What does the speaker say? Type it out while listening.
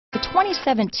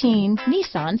2017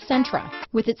 Nissan Sentra.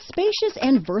 With its spacious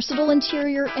and versatile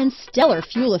interior and stellar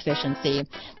fuel efficiency,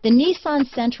 the Nissan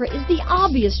Sentra is the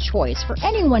obvious choice for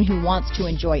anyone who wants to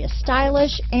enjoy a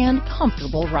stylish and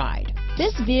comfortable ride.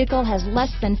 This vehicle has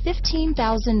less than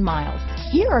 15,000 miles.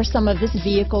 Here are some of this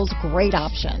vehicle's great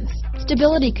options: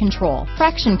 stability control,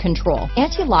 traction control,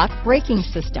 anti-lock braking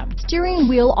system, steering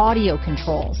wheel audio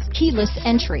controls, keyless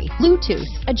entry,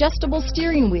 Bluetooth, adjustable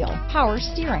steering wheel, power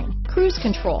steering, cruise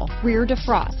control, rear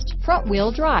defrost, front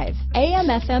wheel drive,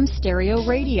 AM/FM stereo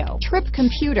radio, trip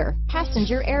computer,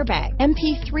 passenger airbag,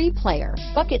 MP3 player,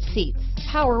 bucket seats,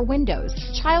 power windows,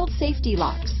 child safety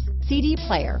locks, CD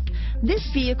player. This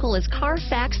vehicle is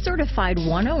CARFAX certified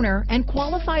one owner and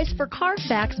qualifies for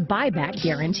CARFAX buyback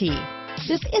guarantee.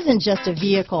 This isn't just a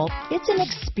vehicle, it's an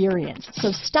experience,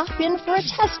 so stop in for a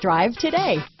test drive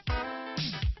today.